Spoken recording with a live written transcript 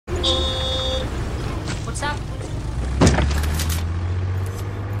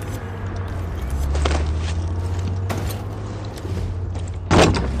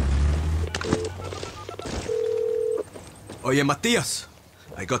Oye, Matias,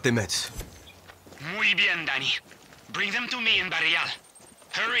 I got the meds. Muy bien, Danny. Bring them to me in Barrial.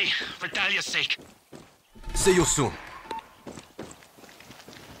 Hurry, for Talia's sake. See you soon.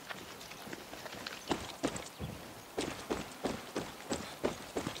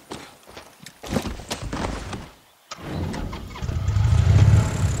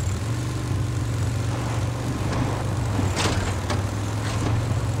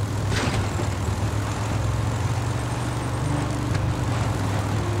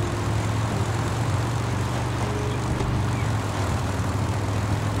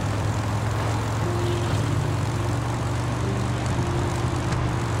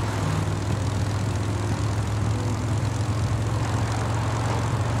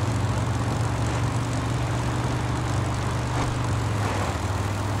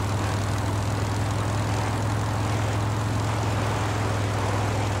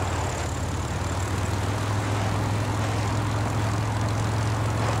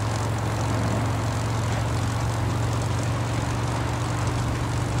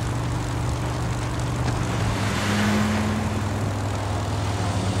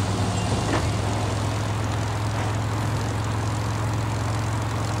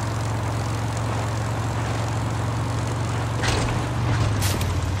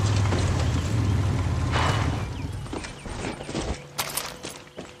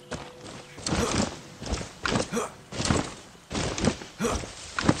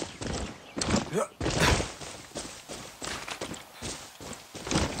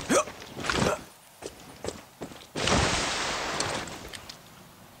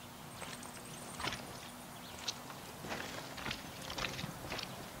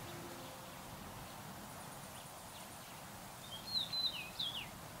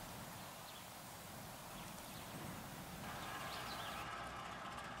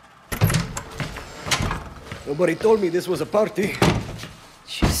 Nobody told me this was a party.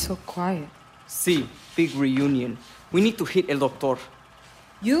 She's so quiet. See, big reunion. We need to hit El Doctor.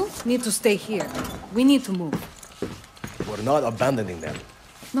 You need to stay here. We need to move. We're not abandoning them.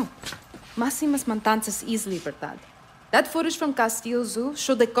 No. Máximas Matanzas is Libertad. That footage from Castillo Zoo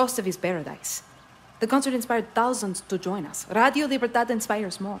showed the cost of his paradise. The concert inspired thousands to join us. Radio Libertad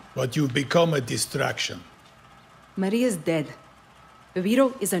inspires more. But you've become a distraction. Maria's dead.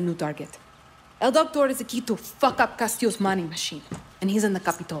 Bebito is a new target. El Doctor is the key to fuck up Castillo's money machine. And he's in the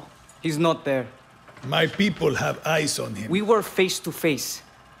Capitol. He's not there. My people have eyes on him. We were face to face.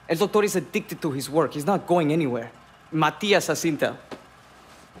 El Doctor is addicted to his work. He's not going anywhere. Matias has intel.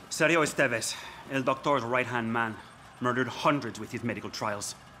 Sergio Esteves, El Doctor's right-hand man, murdered hundreds with his medical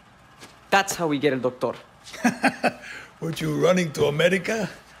trials. That's how we get El Doctor. Weren't you running to America?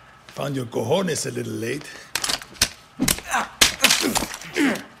 Found your cojones a little late.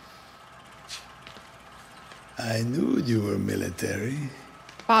 I knew you were military.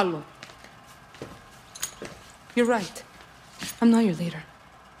 Paulo. You're right. I'm not your leader.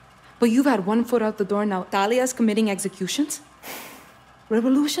 But you've had one foot out the door now. Talia's committing executions?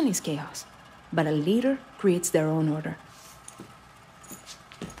 Revolution is chaos. But a leader creates their own order.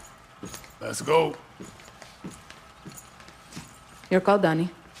 Let's go. Your call,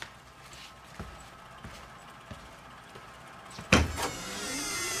 Danny.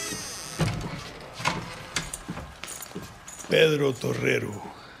 Pedro Torrero.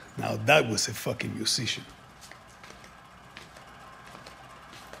 Now that was a fucking musician.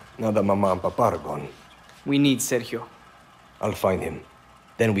 Now that Mama and Papa are gone, We need Sergio. I'll find him.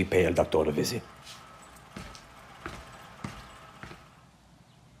 Then we pay El Doctor a visit.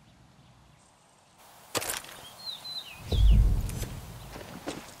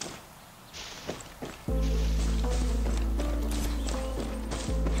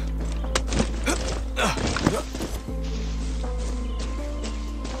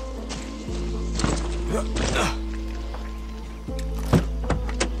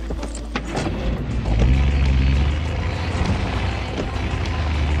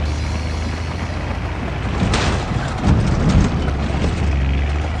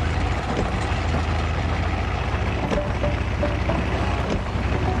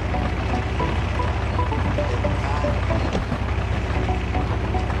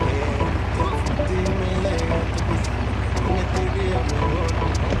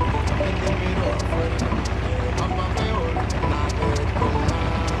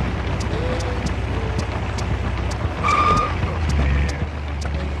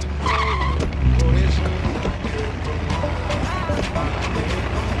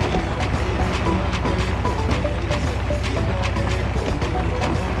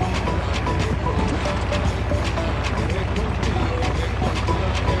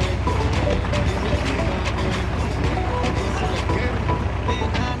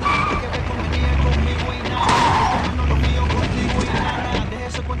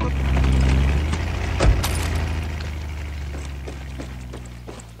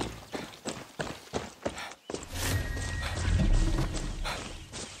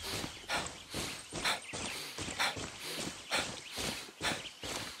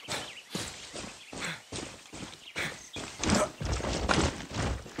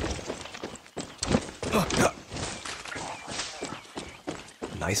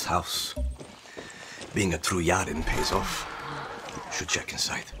 Nice house. Being a true Yaren pays off. Should check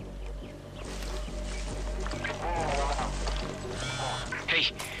inside.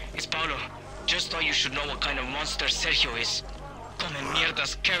 Hey, it's Paulo. Just thought you should know what kind of monster Sergio is. Come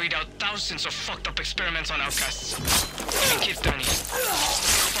mierdas carried out thousands of fucked up experiments on outcasts. Even kids, Danny.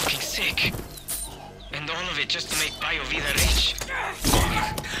 Fucking sick. And all of it just to make Bio Vida rich.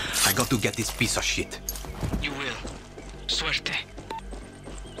 I got to get this piece of shit. You will. Suerte.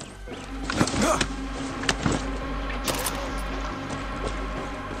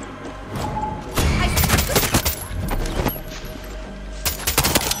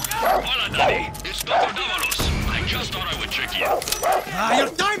 Hola, Danny. It's Dr. Davalos. I just thought I would check in. Your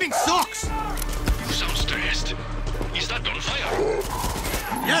timing sucks! You sound stressed. Is that gunfire?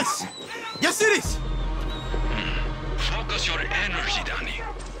 Yes! Yes, it is! Focus your energy, Danny.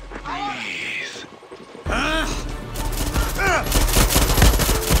 Breathe.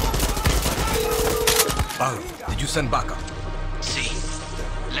 Paulo, did you send backup? See,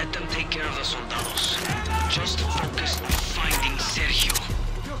 let them take care of the soldados. Just focus on finding Sergio.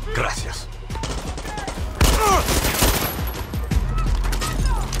 Gracias.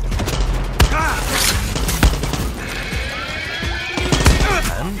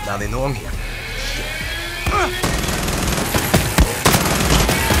 And now they know I'm here.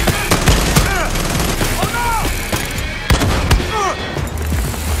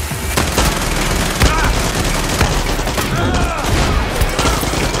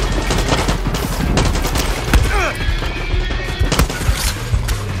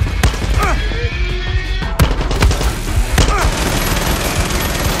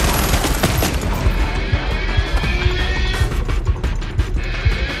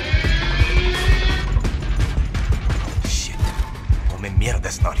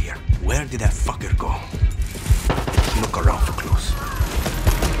 Mierda's not here. Where did that fucker go? Look around for clues.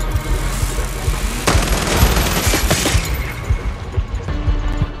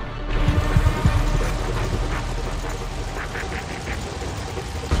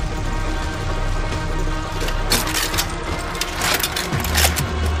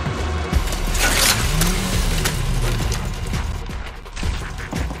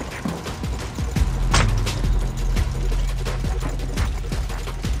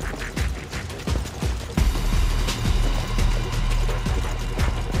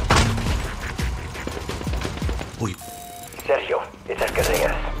 Sergio, it's El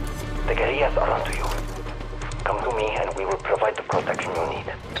Guerrillas. The guerrillas are onto you. Come to me and we will provide the protection you need.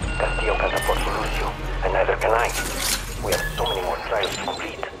 Castillo can't afford to lose you, and neither can I. We have so many more trials to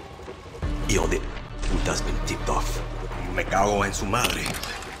complete. Yo, the puta's been tipped off. Me cago en su madre.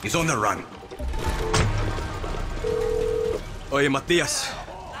 He's on the run. Oye, Matias.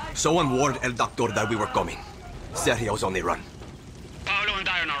 Someone warned El Doctor that we were coming. Sergio's on the run. Paolo and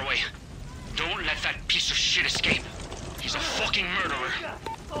I are on our way. Don't let that piece of shit escape. He's a fucking murderer.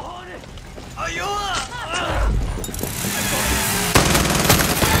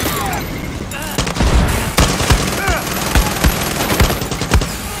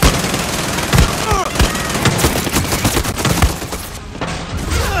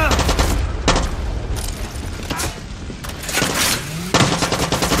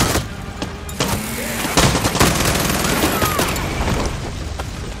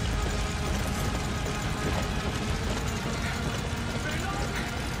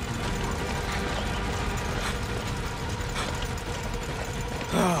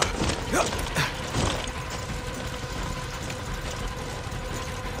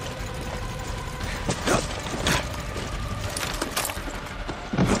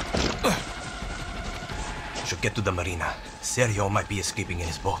 Should get to the marina. Sergio might be escaping in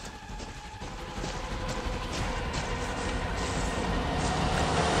his boat.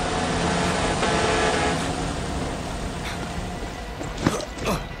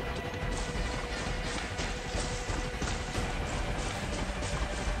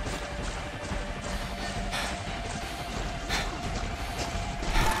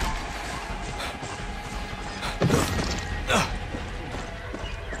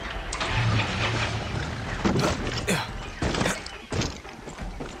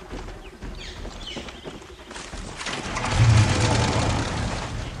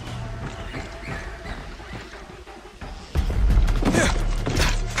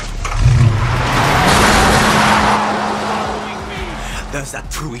 There's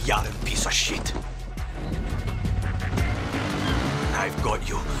that true Yaren piece of shit. I've got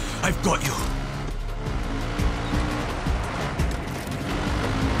you. I've got you.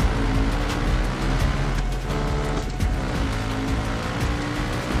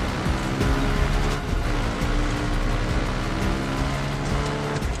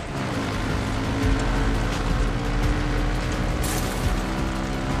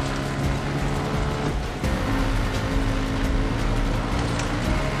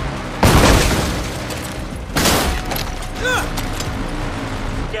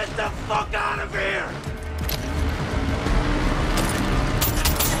 Get the fuck out of here!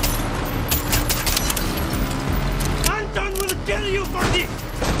 Anton will kill you for this!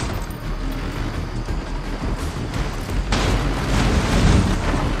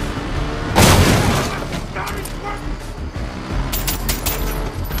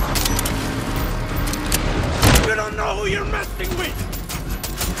 You don't know who you're messing with!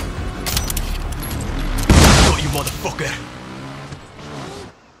 Got you, motherfucker!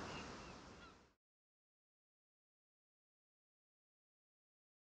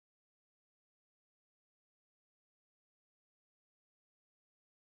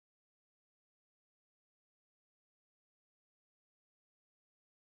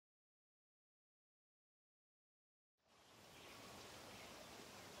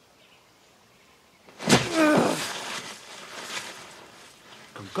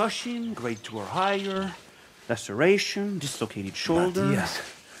 Concussion, grade 2 or higher, laceration, dislocated shoulder. Matias.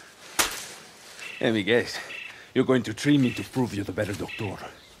 Let me guess. You're going to treat me to prove you're the better doctor.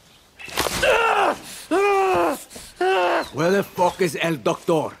 Where the fuck is El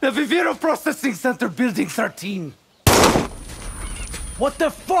Doctor? The Viviro Processing Center, Building 13. What the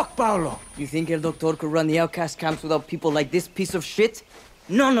fuck, Paolo? You think El Doctor could run the outcast camps without people like this piece of shit?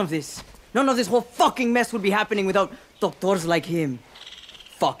 None of this whole fucking mess would be happening without doctors like him.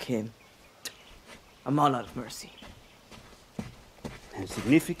 Fuck him. I'm all out of mercy. And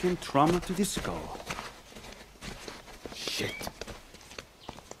significant trauma to the skull. Shit.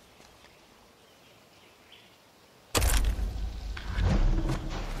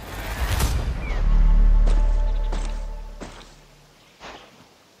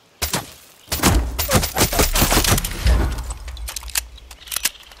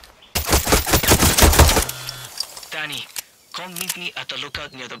 Danny, come meet me at the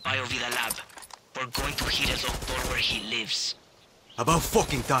lookout near the BioVida lab. We're going to hit El Doctor where he lives. About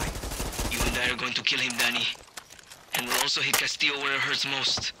fucking time. You and I are going to kill him, Danny. And we'll also hit Castillo where it hurts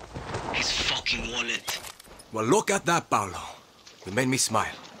most. His fucking wallet. Well, look at that, Paolo. You made me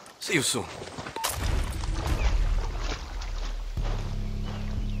smile. See you soon.